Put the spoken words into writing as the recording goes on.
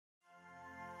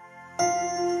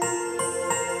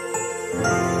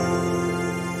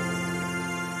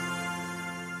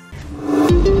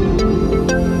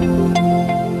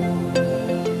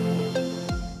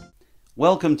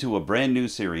Welcome to a brand new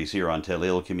series here on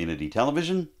Tahlil Community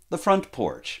Television, The Front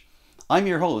Porch. I'm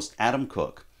your host, Adam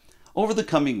Cook. Over the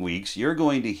coming weeks, you're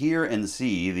going to hear and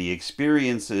see the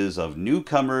experiences of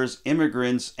newcomers,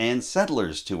 immigrants, and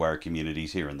settlers to our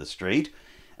communities here in the Strait.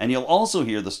 And you'll also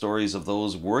hear the stories of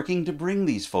those working to bring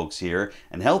these folks here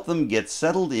and help them get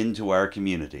settled into our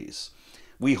communities.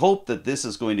 We hope that this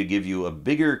is going to give you a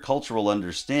bigger cultural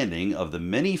understanding of the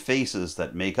many faces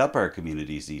that make up our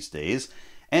communities these days,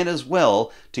 and as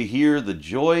well to hear the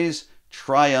joys,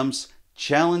 triumphs,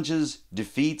 challenges,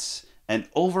 defeats, and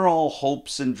overall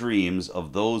hopes and dreams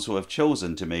of those who have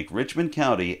chosen to make Richmond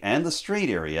County and the Strait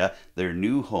Area their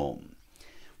new home.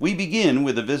 We begin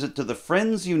with a visit to the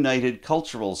Friends United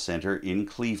Cultural Centre in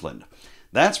Cleveland.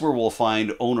 That's where we'll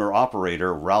find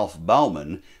owner-operator Rolf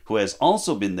Bouman, who has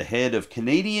also been the head of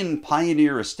Canadian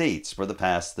Pioneer Estates for the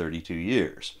past 32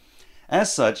 years.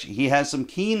 As such, he has some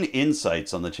keen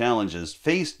insights on the challenges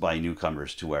faced by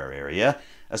newcomers to our area,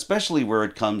 especially where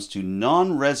it comes to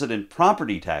non-resident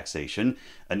property taxation,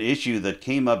 an issue that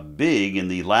came up big in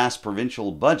the last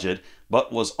provincial budget,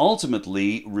 but was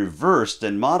ultimately reversed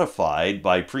and modified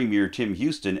by Premier Tim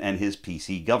Houston and his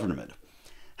PC government.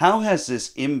 How has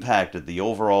this impacted the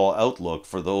overall outlook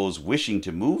for those wishing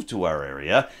to move to our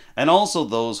area, and also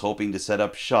those hoping to set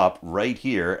up shop right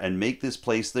here and make this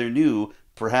place their new,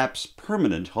 perhaps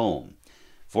permanent home?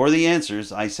 For the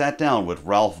answers, I sat down with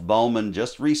Rolf Bouman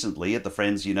just recently at the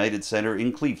Friends United Centre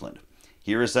in Cleveland.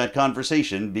 Here is that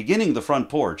conversation, beginning the Front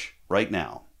Porch right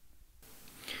now.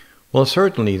 Well,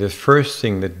 certainly the first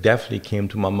thing that definitely came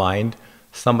to my mind,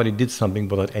 somebody did something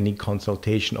without any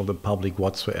consultation of the public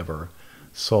whatsoever.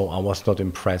 So I was not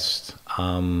impressed.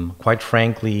 Quite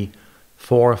frankly,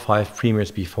 4 or 5 premiers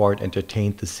before it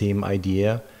entertained the same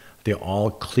idea. They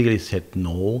all clearly said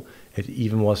no. It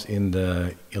even was in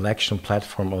the election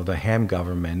platform of the Ham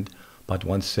government, but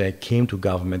once they came to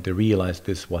government, they realized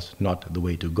this was not the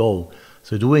way to go.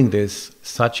 So doing this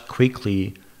such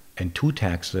quickly and 2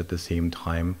 taxes at the same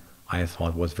time, I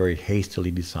thought was very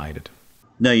hastily decided.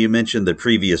 Now, you mentioned that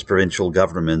previous provincial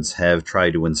governments have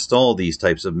tried to install these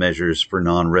types of measures for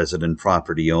non-resident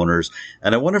property owners,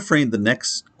 and I want to frame the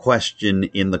next question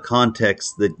in the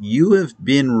context that you have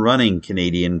been running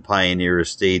Canadian Pioneer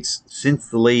Estates since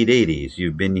the late 80s.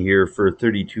 You've been here for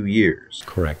 32 years.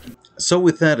 Correct. So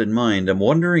with that in mind, I'm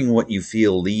wondering what you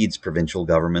feel leads provincial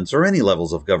governments or any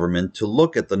levels of government to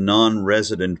look at the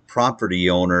non-resident property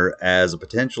owner as a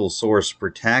potential source for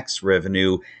tax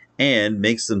revenue and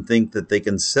makes them think that they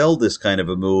can sell this kind of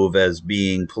a move as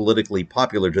being politically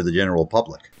popular to the general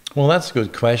public? Well, that's a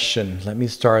good question. Let me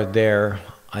start there.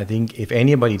 I think if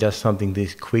anybody does something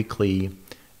this quickly,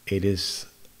 it is,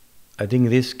 I think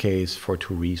in this case, for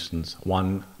 2 reasons.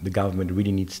 One, the government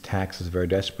really needs taxes very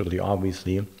desperately,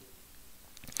 obviously.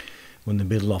 We're in the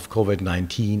middle of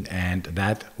COVID-19, and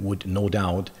that would no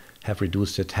doubt have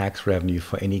reduced the tax revenue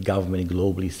for any government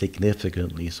globally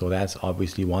significantly. So that's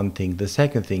obviously one thing. The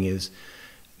second thing is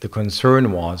the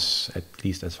concern was, at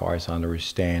least as far as I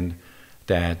understand,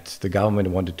 that the government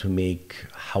wanted to make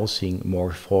housing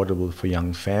more affordable for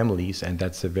young families, and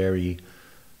that's a very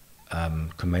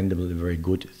commendable, a very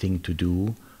good thing to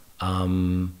do.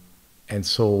 And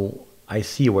so I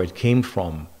see where it came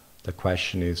from. The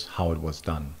question is how it was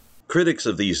done. Critics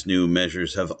of these new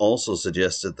measures have also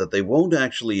suggested that they won't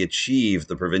actually achieve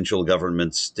the provincial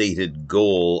government's stated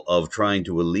goal of trying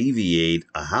to alleviate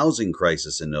a housing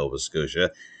crisis in Nova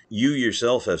Scotia. You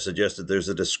yourself have suggested there's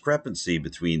a discrepancy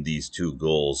between these 2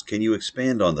 goals. Can you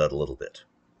expand on that a little bit?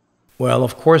 Well,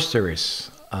 of course there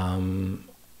is. I'm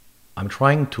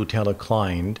trying to tell a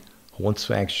client who wants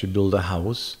to actually build a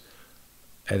house,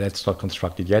 and that's not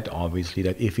constructed yet, obviously,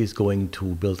 that if he's going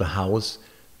to build a house,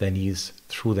 then he's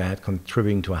through that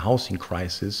contributing to a housing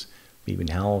crisis, maybe in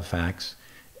Halifax.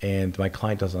 And my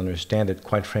client doesn't understand it.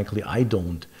 Quite frankly, I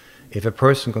don't. If a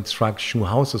person constructs new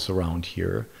houses around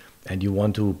here and you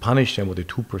want to punish them with a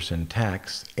 2%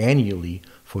 tax annually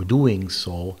for doing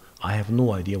so, I have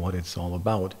no idea what it's all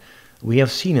about. We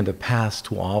have seen in the past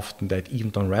too often that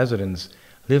even non-residents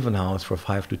live in a house for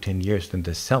 5 to 10 years, then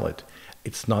they sell it.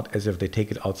 It's not as if they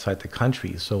take it outside the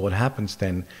country. So what happens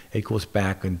then, it goes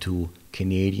back into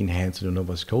Canadian hands and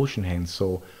Nova Scotian hands.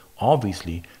 So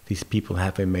obviously, these people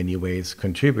have in many ways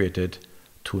contributed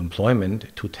to employment,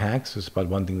 to taxes, but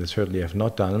one thing they certainly have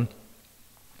not done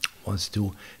was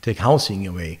to take housing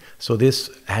away. So this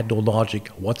had no logic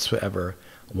whatsoever.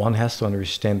 One has to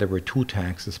understand there were 2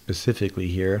 taxes specifically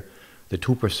here. The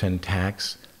 2%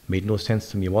 tax made no sense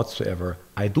to me whatsoever.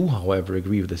 I do, however,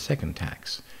 agree with the second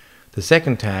tax. The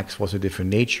second tax was a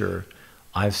different nature.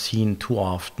 I've seen too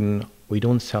often, we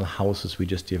don't sell houses, we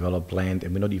just develop land,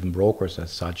 and we're not even brokers as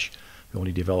such. We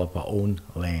only develop our own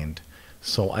land.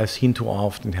 So I've seen too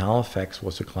often, Halifax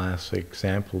was a classic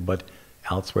example, but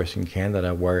elsewhere in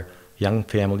Canada, where young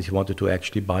families wanted to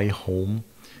actually buy a home,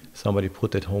 somebody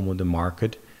put that home on the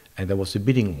market, and there was a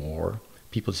bidding war,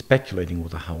 people speculating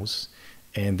with the house.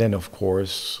 And then, of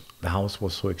course, the house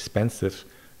was so expensive.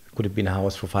 It could have been a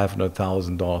house for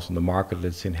 $500,000 on the market,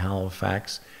 let's say in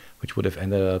Halifax, which would have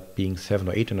ended up being 700,000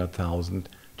 or 800,000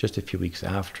 just a few weeks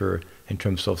after in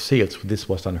terms of sales. This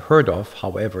was unheard of.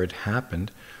 However, it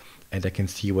happened, and I can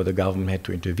see where the government had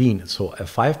to intervene. So a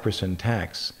 5%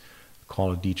 tax,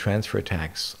 call it the transfer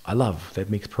tax, I love. That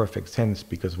makes perfect sense,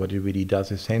 because what it really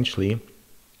does essentially,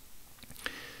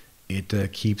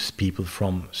 it keeps people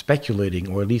from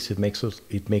speculating, or at least it makes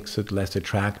it less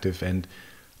attractive. And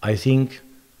I think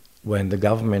when the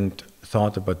government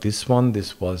thought about this one,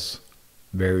 this was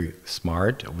very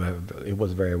smart. It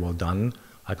was very well done.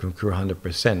 I concur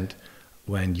 100%.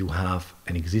 When you have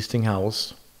an existing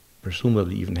house,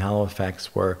 presumably even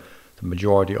Halifax, where the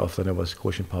majority of the Nova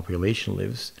Scotian population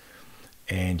lives,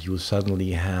 and you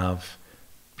suddenly have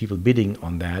people bidding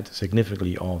on that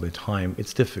significantly all the time,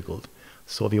 it's difficult.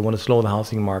 So if you want to slow the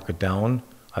housing market down,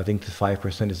 I think the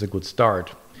 5% is a good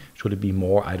start. Should it be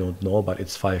more? I don't know, but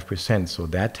it's 5%. So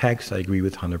that tax, I agree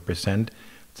with 100%.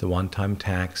 It's a one-time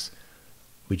tax,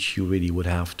 which you really would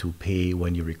have to pay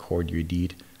when you record your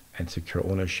deed and secure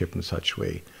ownership in such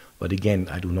way. But again,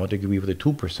 I do not agree with the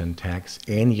 2% tax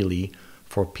annually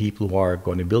for people who are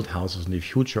going to build houses in the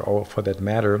future, or for that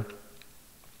matter,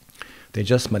 they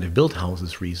just might have built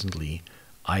houses recently.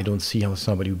 I don't see how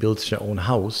somebody who builds their own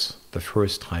house, the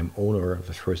first-time owner,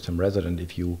 the first-time resident,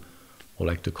 if you would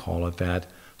like to call it that,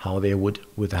 how they would,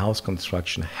 with house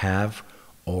construction, have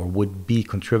or would be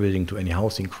contributing to any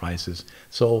housing crisis.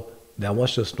 So there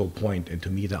was just no point, and to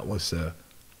me that was an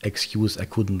excuse I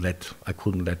couldn't let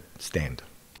stand.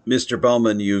 Mr.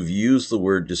 Bouman, you've used the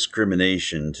word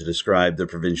discrimination to describe the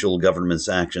provincial government's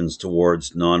actions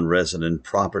towards non-resident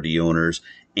property owners,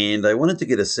 and I wanted to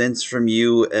get a sense from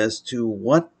you as to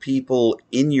what people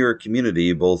in your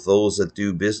community, both those that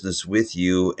do business with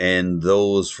you and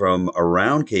those from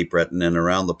around Cape Breton and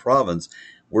around the province,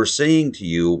 were saying to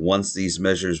you once these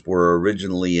measures were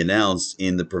originally announced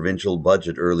in the provincial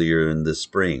budget earlier in the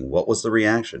spring. What was the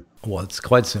reaction? Well, it's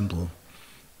quite simple.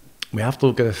 We have to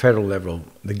look at the federal level.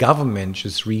 The government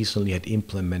just recently had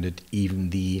implemented even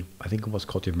I think it was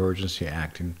called the Emergency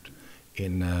Act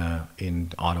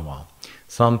in Ottawa.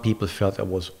 Some people felt that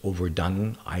was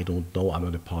overdone. I don't know. I'm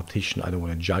not a politician. I don't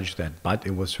want to judge that. But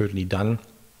it was certainly done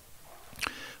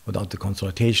without the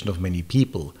consultation of many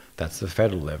people. That's the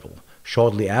federal level.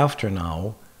 Shortly after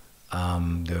now,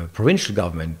 the provincial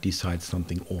government decides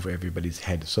something over everybody's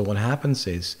head. So what happens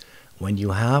is, when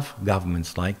you have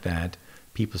governments like that,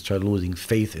 people start losing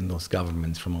faith in those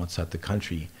governments from outside the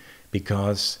country,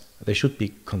 because they should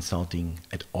be consulting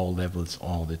at all levels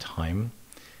all the time.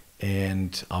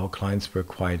 And our clients were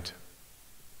quite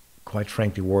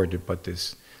frankly worried about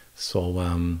this. So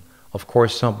of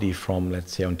course somebody from,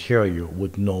 let's say, Ontario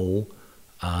would know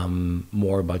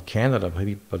more about Canada,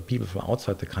 but people from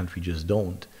outside the country just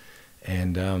don't.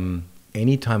 And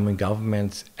anytime when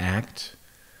governments act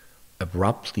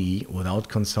abruptly without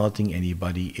consulting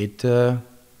anybody, it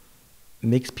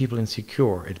makes people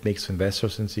insecure. It makes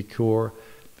investors insecure.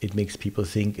 It makes people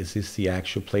think, is this the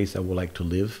actual place I would like to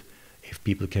live? If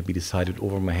people can be decided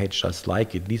over my head just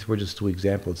like it. These were just two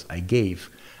examples I gave.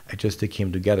 They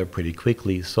came together pretty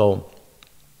quickly. So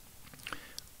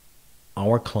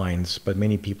our clients, but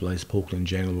many people I spoke to in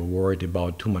general, were worried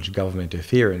about too much government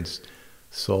interference.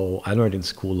 So I learned in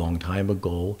school a long time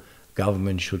ago,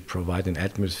 government should provide an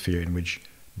atmosphere in which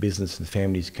business and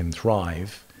families can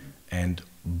thrive, and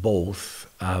both,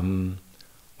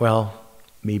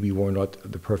 maybe were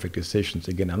not the perfect decisions.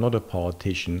 Again, I'm not a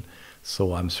politician,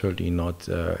 so I'm certainly not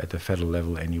at the federal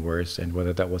level anywhere, and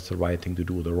whether that was the right thing to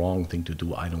do or the wrong thing to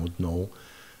do, I don't know.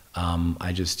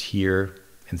 I just hear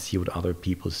and see what other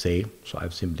people say, so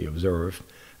I've simply observed.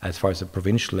 As far as the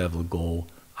provincial level go,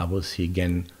 I will see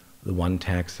again the one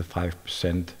tax, the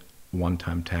 5%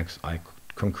 one-time tax. I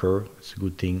concur, it's a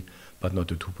good thing, but not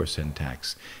the 2%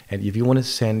 tax. And if you want to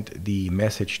send the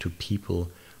message to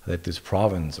people that this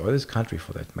province, or this country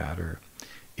for that matter,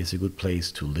 is a good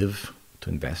place to live, to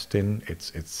invest in,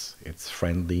 it's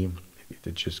friendly,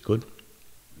 it's just good,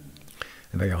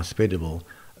 and very hospitable,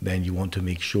 then you want to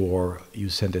make sure you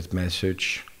send that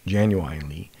message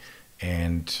genuinely.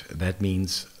 And that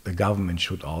means the government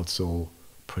should also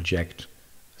project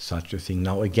such a thing.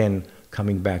 Now again,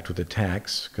 coming back to the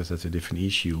tax, because that's a different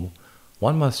issue,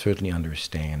 one must certainly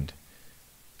understand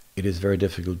it is very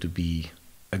difficult to be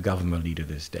a government leader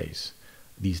these days.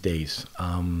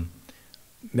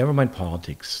 never mind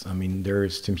politics. I mean,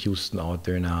 there's Tim Houston out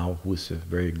there now, who's a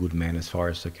very good man as far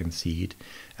as I can see it.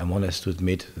 And one has to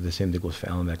admit, the same thing goes for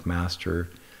Alan McMaster,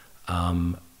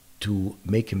 to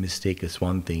make a mistake is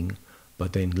one thing,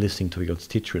 but then listening to your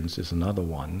constituents is another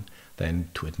one. Then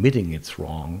to admitting it's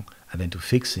wrong, and then to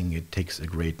fixing it takes a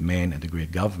great man and a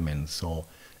great government. So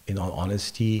in all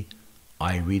honesty,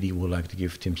 I really would like to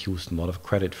give Tim Houston a lot of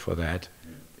credit for that,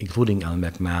 including Alan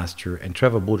McMaster. And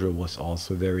Trevor Boudreau was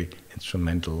also very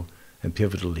instrumental and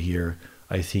pivotal here.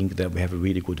 I think that we have a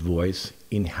really good voice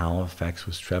in Halifax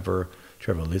with Trevor.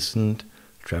 Trevor listened,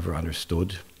 Trevor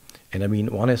understood. And I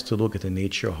mean, one has to look at the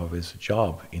nature of his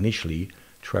job. Initially,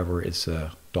 Trevor is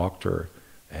a doctor,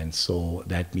 and so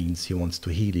that means he wants to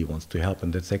heal, he wants to help,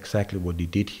 and that's exactly what he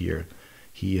did here.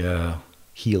 He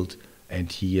healed,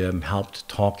 and he helped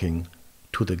talking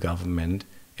to the government.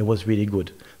 It was really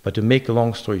good. But to make a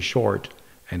long story short,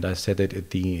 and I said it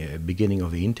at the beginning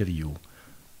of the interview,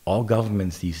 all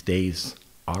governments these days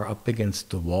are up against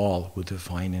the wall with the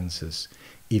finances.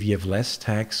 If you have less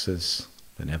taxes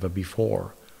than ever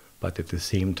before, but at the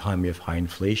same time you have high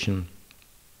inflation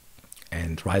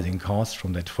and rising costs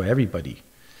from that for everybody,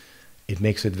 it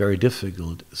makes it very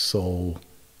difficult. So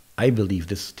I believe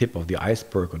this tip of the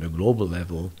iceberg on a global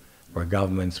level, where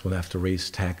governments will have to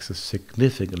raise taxes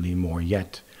significantly more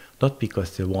yet, not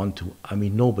because they want to. I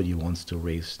mean, nobody wants to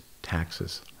raise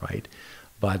taxes, right?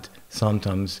 But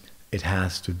sometimes it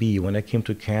has to be. When I came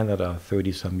to Canada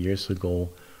 30-some years ago,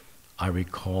 I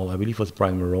recall, I believe it was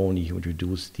Brian Mulroney who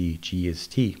introduced the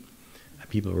GST.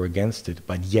 People were against it,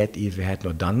 but yet if they had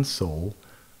not done so,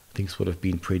 things would have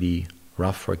been pretty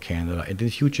rough for Canada. And in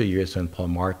future years, when Paul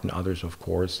Martin, others, of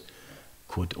course,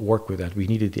 could work with that, we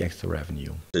needed the extra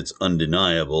revenue. It's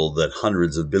undeniable that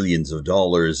hundreds of billions of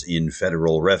dollars in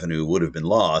federal revenue would have been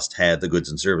lost had the goods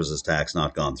and services tax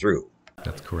not gone through.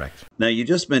 That's correct. Now, you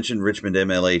just mentioned Richmond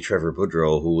MLA Trevor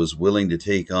Boudreau, who was willing to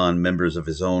take on members of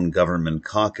his own government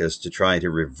caucus to try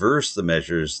to reverse the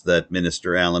measures that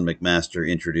Minister Alan McMaster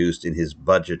introduced in his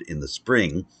budget in the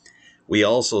spring. We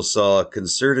also saw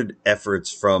concerted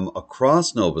efforts from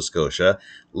across Nova Scotia,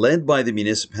 led by the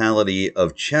municipality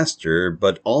of Chester,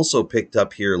 but also picked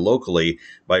up here locally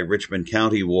by Richmond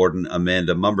County Warden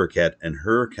Amanda Mumberket and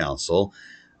her council.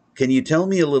 Can you tell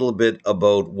me a little bit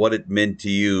about what it meant to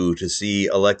you to see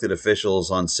elected officials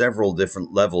on several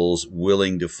different levels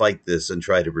willing to fight this and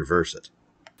try to reverse it?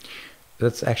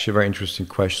 That's actually a very interesting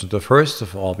question. So first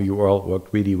of all, we all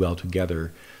worked really well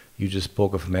together. You just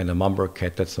spoke of Amanda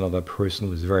Mumberket. That's another person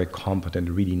who is very competent,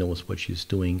 really knows what she's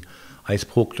doing. I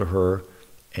spoke to her,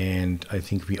 and I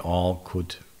think we all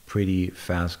could pretty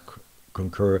fast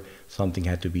concur something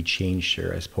had to be changed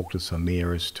there. I spoke to some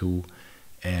mayors too,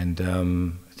 and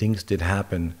things did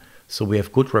happen. So we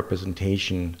have good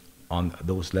representation on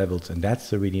those levels, and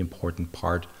that's the really important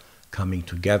part. Coming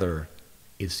together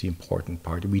is the important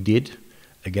part. We did.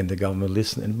 Again, the government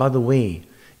listened. And by the way,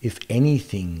 if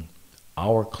anything,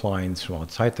 our clients from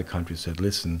outside the country said,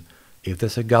 listen, if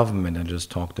there's a government, I just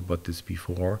talked about this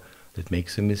before, that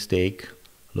makes a mistake,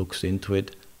 looks into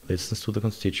it, listens to the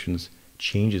constituents,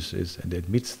 changes it, and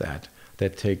admits that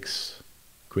takes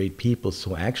great people.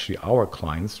 So actually our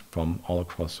clients from all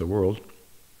across the world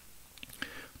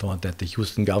thought that the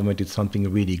Houston government did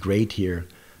something really great here,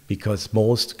 because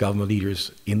most government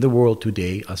leaders in the world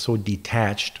today are so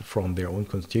detached from their own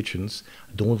constituents,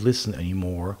 don't listen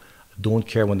anymore, don't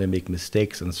care when they make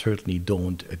mistakes, and certainly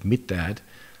don't admit that.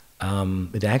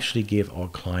 It actually gave our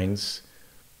clients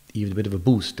even a bit of a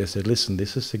boost. They said, listen,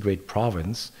 this is a great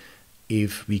province.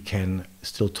 If we can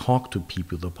still talk to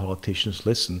people, the politicians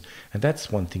listen. And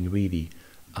that's one thing really.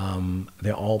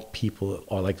 They're all people,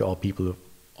 or like all people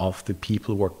of the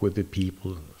people, work with the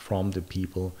people, from the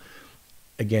people.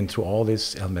 Again, through all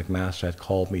this, Alan McMaster had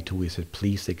called me too. He said,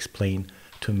 please explain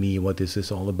to me what this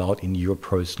is all about in your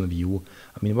personal view.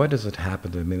 I mean, why does it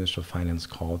happen that the Minister of Finance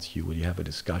calls you when you have a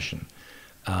discussion?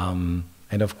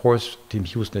 And of course, Tim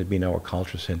Houston had been our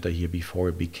culture center here before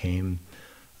it became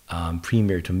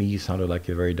Premier. To me, he sounded like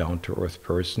a very down-to-earth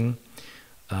person.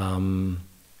 And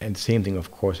same thing,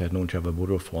 of course, I had known Trevor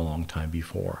Boudreau for a long time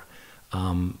before.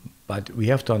 But we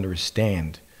have to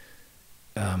understand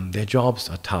their jobs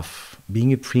are tough.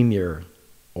 Being a Premier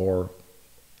or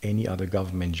any other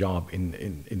government job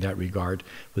in that regard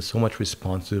with so much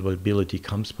responsibility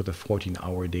comes with a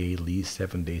 14-hour day, at least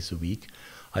 7 days a week.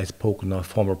 I've spoken to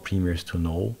former premiers to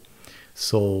know.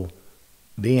 So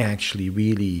they actually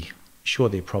really, sure,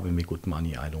 they probably make good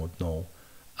money, I don't know.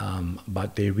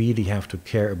 But they really have to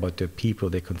care about their people,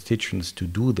 their constituents, to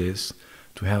do this,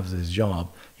 to have this job.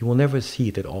 You will never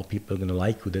see that all people are going to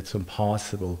like you. That's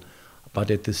impossible. But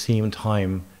at the same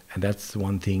time, and that's the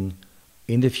one thing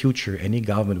in the future, any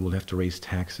government will have to raise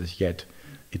taxes, yet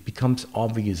it becomes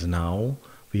obvious now.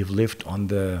 We have lived on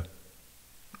the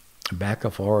back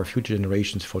of our future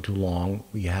generations for too long.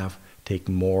 We have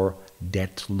taken more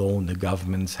debt loan the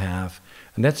governments have.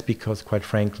 And that's because, quite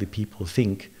frankly, people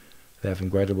think they have an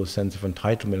incredible sense of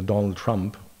entitlement. Donald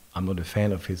Trump, I'm not a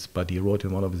fan of his, but he wrote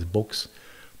in one of his books,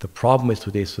 the problem with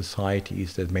today's society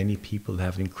is that many people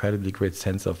have an incredibly great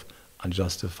sense of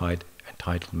unjustified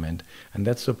entitlement. And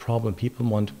that's the problem. People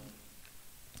want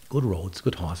good roads,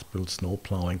 good hospitals, snow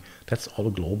plowing. That's all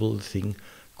a global thing.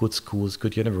 Good schools,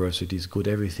 good universities, good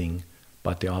everything.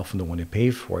 But they often don't want to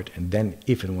pay for it. And then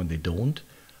if and when they don't,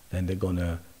 then they're going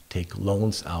to take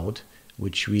loans out,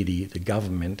 which really the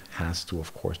government has to,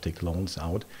 of course, take loans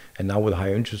out. And now with a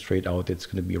higher interest rate out, it's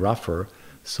going to be rougher.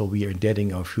 So we are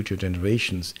indebting our future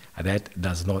generations. And that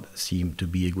does not seem to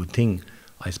be a good thing.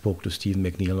 I spoke to Stephen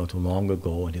McNeil not too long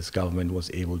ago, and his government was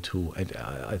able to, and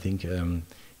I think Ian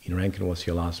Rankin was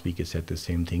here last week, he said the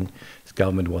same thing. His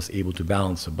government was able to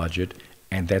balance the budget,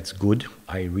 and that's good.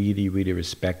 I really, really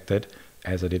respect that,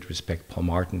 as I did respect Paul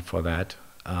Martin for that.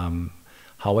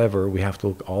 However, we have to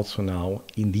look also now,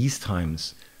 in these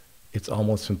times, it's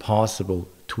almost impossible,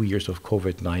 2 years of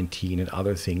COVID-19 and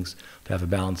other things, to have a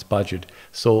balanced budget.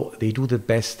 So they do the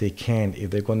best they can. If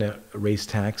they're going to raise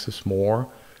taxes more,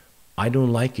 I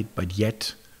don't like it, but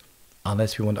yet,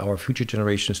 unless we want our future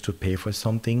generations to pay for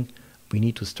something, we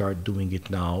need to start doing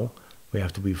it now. We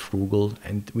have to be frugal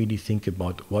and really think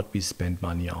about what we spend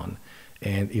money on.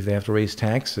 And if they have to raise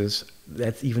taxes,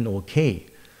 that's even okay.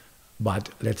 But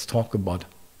let's talk about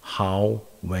how,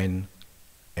 when,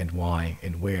 and why,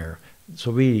 and where.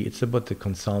 So really, it's about the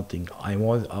consulting. I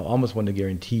almost want to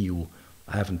guarantee you,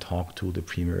 I haven't talked to the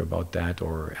Premier about that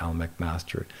or Al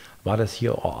McMaster. But as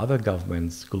here or other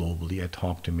governments globally, I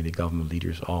talk to many government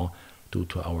leaders all due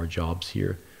to our jobs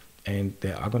here, and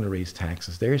they are going to raise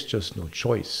taxes. There's just no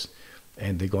choice.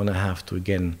 And they're going to have to,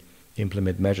 again,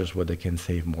 implement measures where they can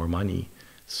save more money.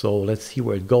 So let's see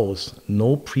where it goes.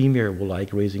 No Premier will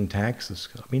like raising taxes.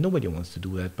 I mean, nobody wants to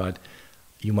do that, but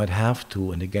you might have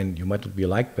to. And again, you might not be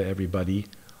liked by everybody,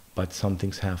 but some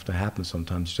things have to happen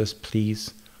sometimes. Just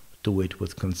please do it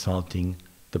with consulting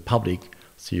the public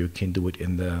so you can do it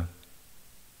in the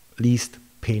least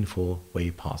painful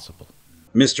way possible.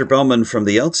 Mr. Bouman, from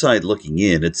the outside looking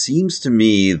in, it seems to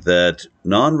me that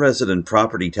non-resident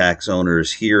property tax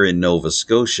owners here in Nova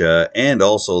Scotia and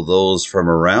also those from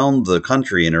around the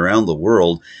country and around the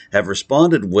world have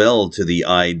responded well to the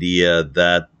idea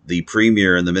that the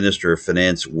Premier and the Minister of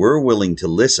Finance were willing to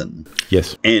listen.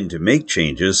 Yes. And to make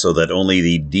changes so that only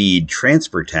the deed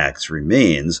transfer tax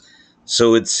remains.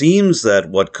 So it seems that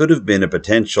what could have been a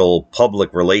potential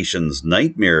public relations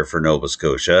nightmare for Nova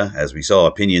Scotia, as we saw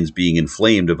opinions being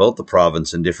inflamed about the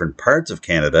province in different parts of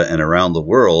Canada and around the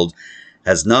world,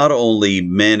 has not only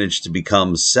managed to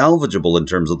become salvageable in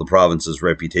terms of the province's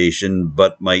reputation,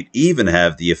 but might even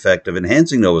have the effect of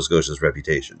enhancing Nova Scotia's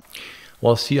reputation.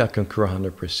 Well, see, I concur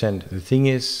 100%. The thing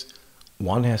is,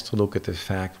 one has to look at the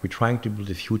fact we're trying to build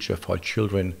a future for our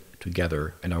children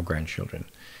together and our grandchildren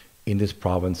in this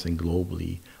province and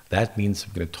globally. That means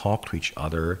we're going to talk to each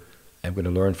other and we're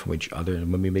going to learn from each other.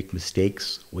 And when we make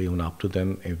mistakes, we own up to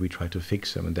them and we try to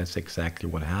fix them. And that's exactly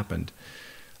what happened.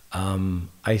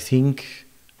 I think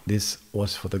this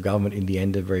was for the government in the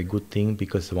end a very good thing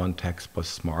because the one tax was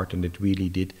smart and it really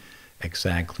did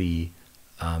exactly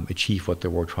achieve what they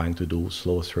were trying to do,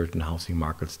 slow certain housing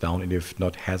markets down. And if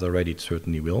not has already, it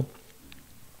certainly will,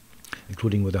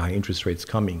 including with the high interest rates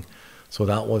coming. So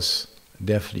that was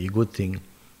definitely a good thing.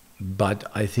 But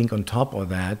I think on top of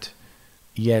that,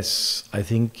 yes, I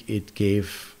think it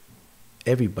gave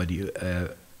everybody a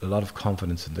lot of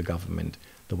confidence in the government,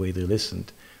 the way they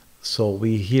listened. So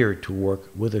we're here to work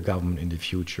with the government in the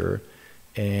future.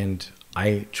 And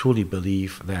I truly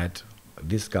believe that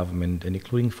this government, and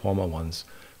including former ones,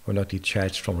 were not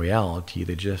detached from reality.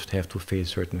 They just have to face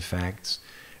certain facts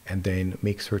and then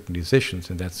make certain decisions,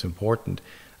 and that's important.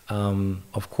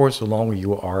 Of course, the longer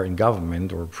you are in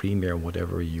government or premier,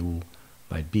 whatever you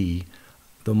might be,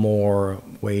 the more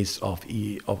ways of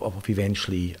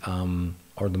eventually,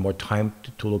 or the more time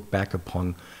to look back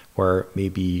upon where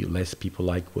maybe less people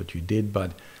like what you did.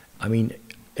 But I mean,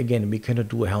 again, we cannot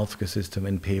do a healthcare system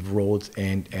and pave roads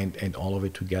and all of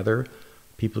it together.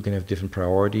 People can have different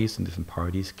priorities and different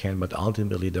parties can, but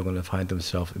ultimately they're going to find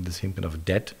themselves in the same kind of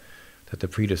debt that the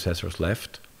predecessors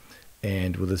left,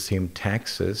 and with the same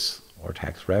taxes or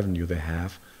tax revenue they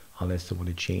have, unless they want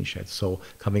to change that. So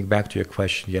coming back to your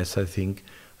question, yes, I think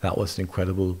that was an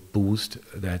incredible boost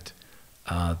that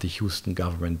the Houston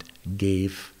government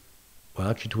gave, well,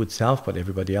 actually to itself, but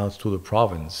everybody else, to the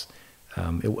province.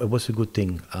 It was a good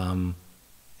thing,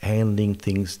 handling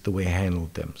things the way I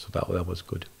handled them. So that was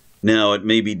good. Now, it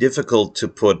may be difficult to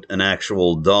put an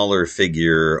actual dollar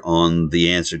figure on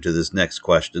the answer to this next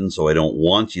question, so I don't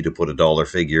want you to put a dollar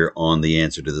figure on the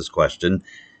answer to this question.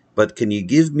 But can you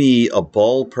give me a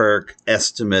ballpark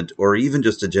estimate or even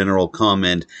just a general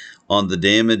comment on the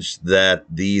damage that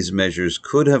these measures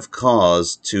could have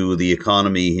caused to the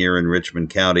economy here in Richmond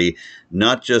County,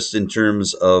 not just in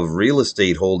terms of real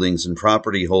estate holdings and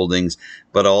property holdings,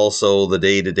 but also the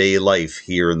day-to-day life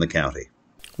here in the county?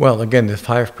 Well, again, the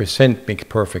 5% makes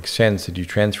perfect sense that you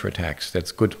transfer tax.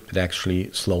 That's good. It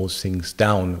actually slows things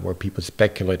down where people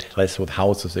speculate less with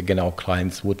houses. Again, our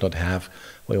clients would not have,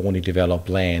 we only develop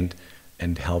land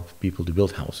and help people to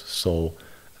build houses. So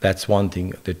that's one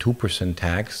thing. The 2%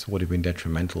 tax would have been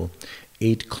detrimental.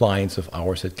 8 clients of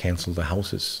ours had canceled the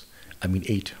houses. I mean,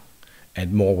 8.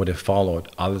 And more would have followed.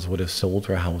 Others would have sold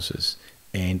their houses.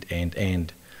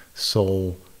 And.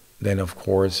 So then, of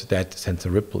course, that sends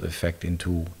a ripple effect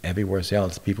into everywhere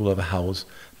else. People have a house,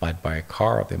 might buy a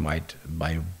car, they might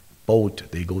buy a boat,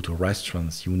 they go to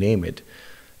restaurants, you name it.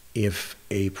 If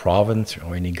a province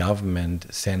or any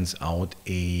government sends out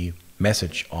a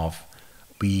message of,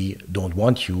 we don't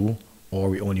want you,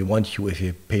 or we only want you if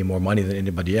you pay more money than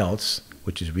anybody else,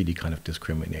 which is really kind of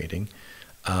discriminating,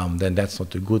 then that's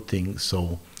not a good thing.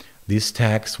 So this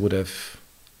tax would have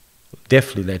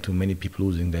definitely led to many people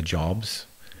losing their jobs,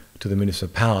 to the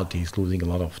municipalities losing a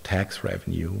lot of tax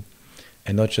revenue.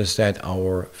 And not just that,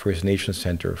 our First Nations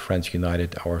Center, Friends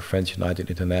United, our Friends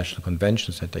United International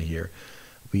Convention Center here,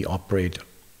 we operate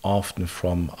often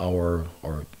from our,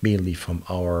 or mainly from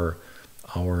our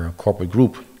corporate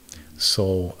group.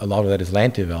 So a lot of that is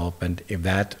land development. If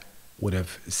that would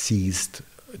have ceased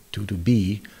to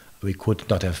be, we could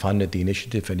not have funded the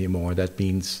initiative anymore. That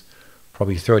means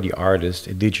probably 30 artists,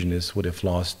 indigenous, would have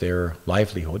lost their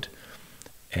livelihood.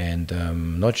 And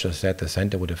not just that, the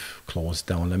center would have closed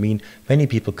down. I mean, many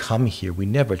people come here. We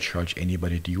never charge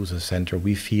anybody to use a center.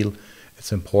 We feel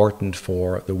it's important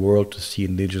for the world to see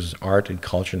indigenous art and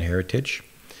culture and heritage.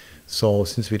 So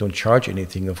since we don't charge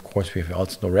anything, of course, we have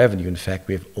also no revenue. In fact,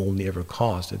 we have only ever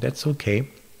cost, and that's okay.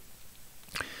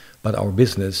 But our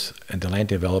business and the land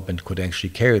development could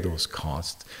actually carry those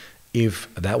costs. If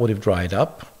that would have dried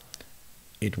up,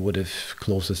 it would have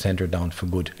closed the center down for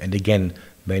good. And again,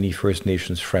 many First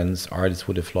Nations friends, artists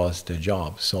would have lost their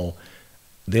jobs. So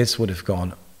this would have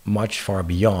gone much far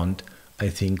beyond, I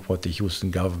think, what the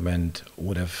Houston government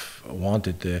would have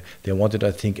wanted. They wanted,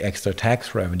 I think, extra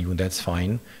tax revenue, and that's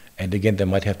fine. And again, they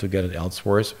might have to get it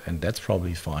elsewhere, and that's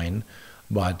probably fine.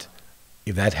 But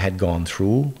if that had gone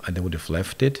through and they would have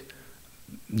left it,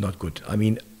 not good. I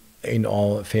mean, in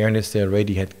all fairness, they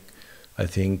already had, I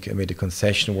think, made a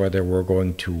concession where they were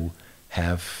going to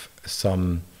have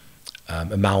some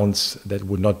amounts that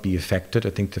would not be affected.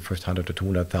 I think the first $100,000 to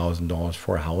 $200,000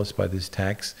 for a house by this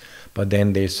tax. But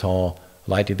then they saw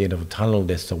light at the end of the tunnel.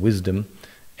 They saw wisdom,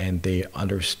 and they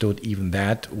understood even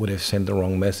that would have sent the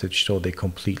wrong message, so they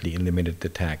completely eliminated the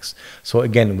tax. So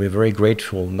again, we're very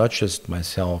grateful, not just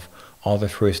myself, all the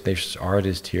First Nations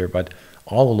artists here, but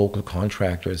all the local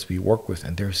contractors we work with,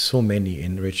 and there's so many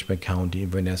in Richmond County, in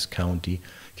Van Ness County,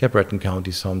 Cape Breton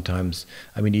County sometimes.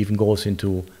 I mean, it even goes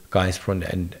into Geisbrunn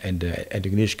and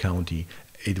English County.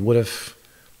 It would have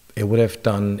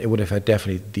had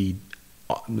definitely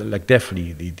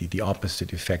the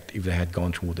opposite effect if they had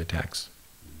gone through the tax.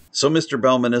 So, Mr.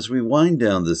 Bouman, as we wind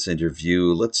down this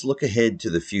interview, let's look ahead to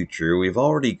the future. We've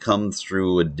already come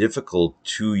through a difficult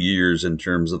 2 years in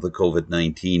terms of the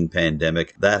COVID-19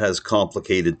 pandemic. That has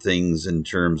complicated things in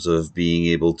terms of being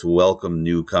able to welcome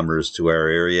newcomers to our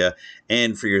area.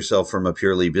 And for yourself, from a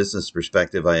purely business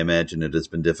perspective, I imagine it has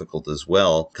been difficult as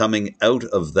well. Coming out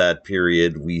of that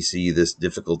period, we see this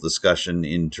difficult discussion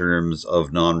in terms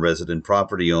of non-resident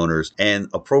property owners and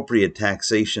appropriate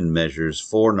taxation measures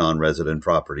for non-resident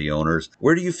property owners.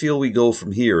 Where do you feel we go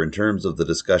from here in terms of the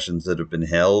discussions that have been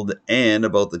held and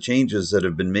about the changes that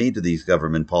have been made to these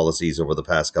government policies over the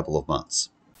past couple of months?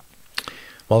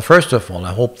 Well, first of all,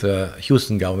 I hope the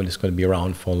Houston government is going to be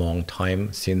around for a long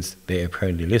time, since they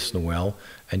apparently listen well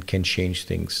and can change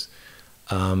things.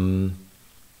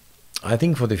 I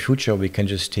think for the future, we can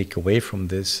just take away from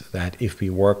this that if we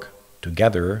work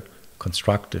together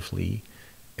constructively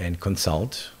and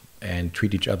consult and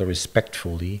treat each other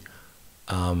respectfully,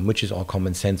 which is all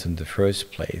common sense in the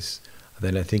first place,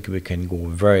 then I think we can go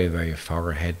very, very far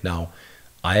ahead. Now,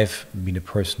 I've been a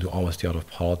person who always stayed out of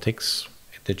politics.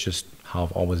 That's just how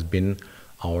I've always been.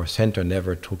 Our center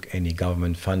never took any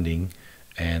government funding,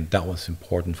 and that was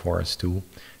important for us too,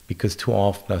 because too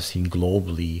often I've seen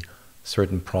globally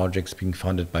certain projects being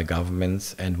funded by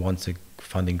governments, and once the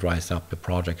funding dries up, the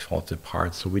project falls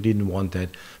apart. So we didn't want that.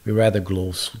 We rather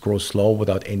grow slow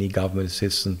without any government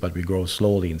assistance, but we grow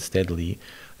slowly and steadily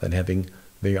than having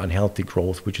very unhealthy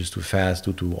growth, which is too fast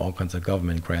due to all kinds of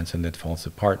government grants, and that falls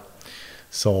apart.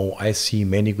 So I see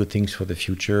many good things for the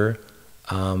future.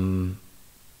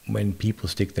 When people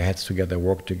stick their heads together,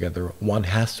 work together, one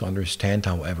has to understand,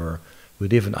 however, we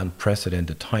live in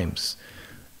unprecedented times.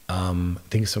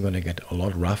 Things are going to get a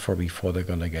lot rougher before they're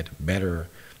going to get better.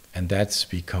 And that's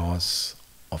because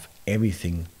of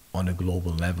everything on a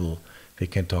global level. We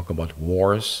can talk about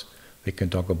wars, we can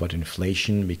talk about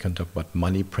inflation, we can talk about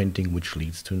money printing, which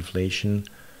leads to inflation.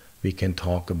 We can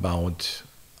talk about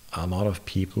a lot of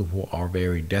people who are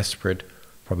very desperate,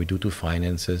 probably due to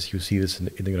finances. You see this in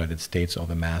the United States, all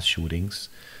the mass shootings.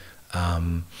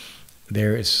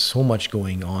 There is so much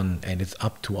going on, and it's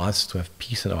up to us to have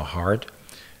peace in our heart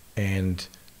and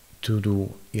to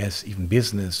do, yes, even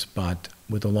business, but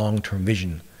with a long-term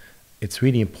vision. It's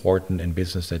really important in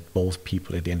business that both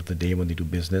people, at the end of the day, when they do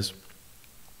business,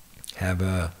 have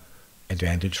a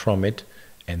advantage from it,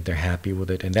 and they're happy with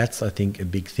it. And that's, I think, a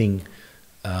big thing.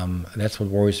 That's what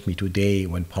worries me today,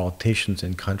 when politicians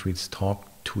and countries talk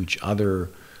to each other,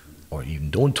 or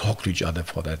even don't talk to each other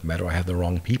for that matter, or have the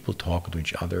wrong people talking to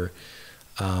each other.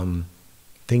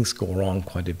 Things go wrong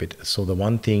quite a bit. So the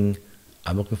one thing,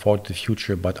 I'm looking forward to the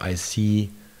future, but I see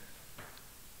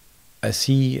a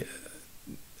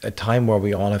time where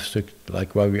we all have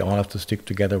to stick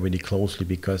together really closely,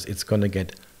 because it's going to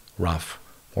get rough.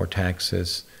 More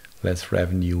taxes, less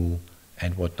revenue,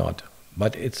 and whatnot.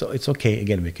 But it's okay.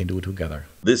 Again, we can do it together.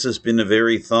 This has been a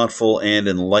very thoughtful and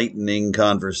enlightening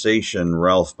conversation,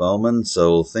 Rolf Bouman.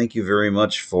 So thank you very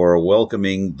much for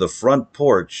welcoming the Front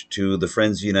Porch to the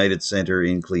Friends United Center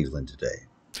in Cleveland today.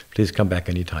 Please come back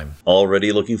anytime.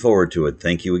 Already looking forward to it.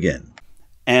 Thank you again.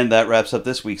 And that wraps up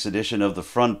this week's edition of the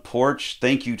Front Porch.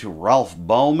 Thank you to Rolf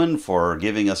Bouman for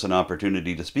giving us an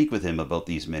opportunity to speak with him about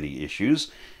these many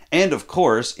issues. And of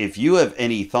course, if you have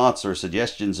any thoughts or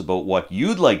suggestions about what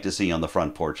you'd like to see on the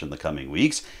Front Porch in the coming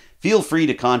weeks, feel free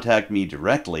to contact me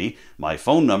directly. My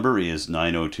phone number is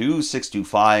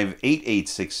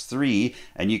 902-625-8863,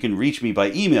 and you can reach me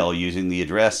by email using the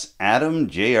address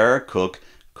adamjrcook,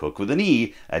 cook with an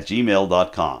E,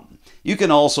 @gmail.com. You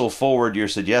can also forward your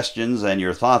suggestions and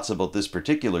your thoughts about this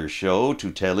particular show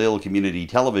to Telil Community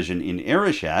Television in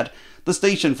Arishat. The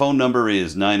station phone number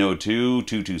is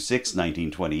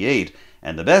 902-226-1928,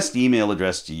 and the best email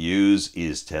address to use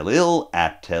is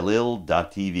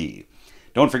telil@telil.tv.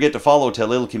 Don't forget to follow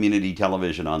Telil Community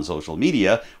Television on social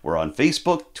media. We're on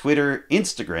Facebook, Twitter,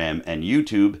 Instagram, and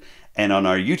YouTube. And on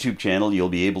our YouTube channel, you'll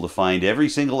be able to find every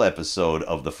single episode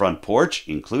of The Front Porch,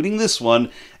 including this one,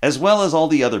 as well as all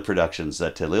the other productions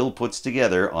that Telil puts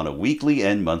together on a weekly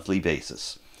and monthly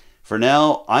basis. For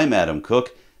now, I'm Adam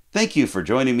Cook. Thank you for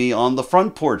joining me on The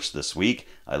Front Porch this week.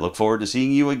 I look forward to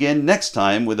seeing you again next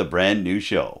time with a brand new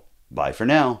show. Bye for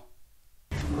now.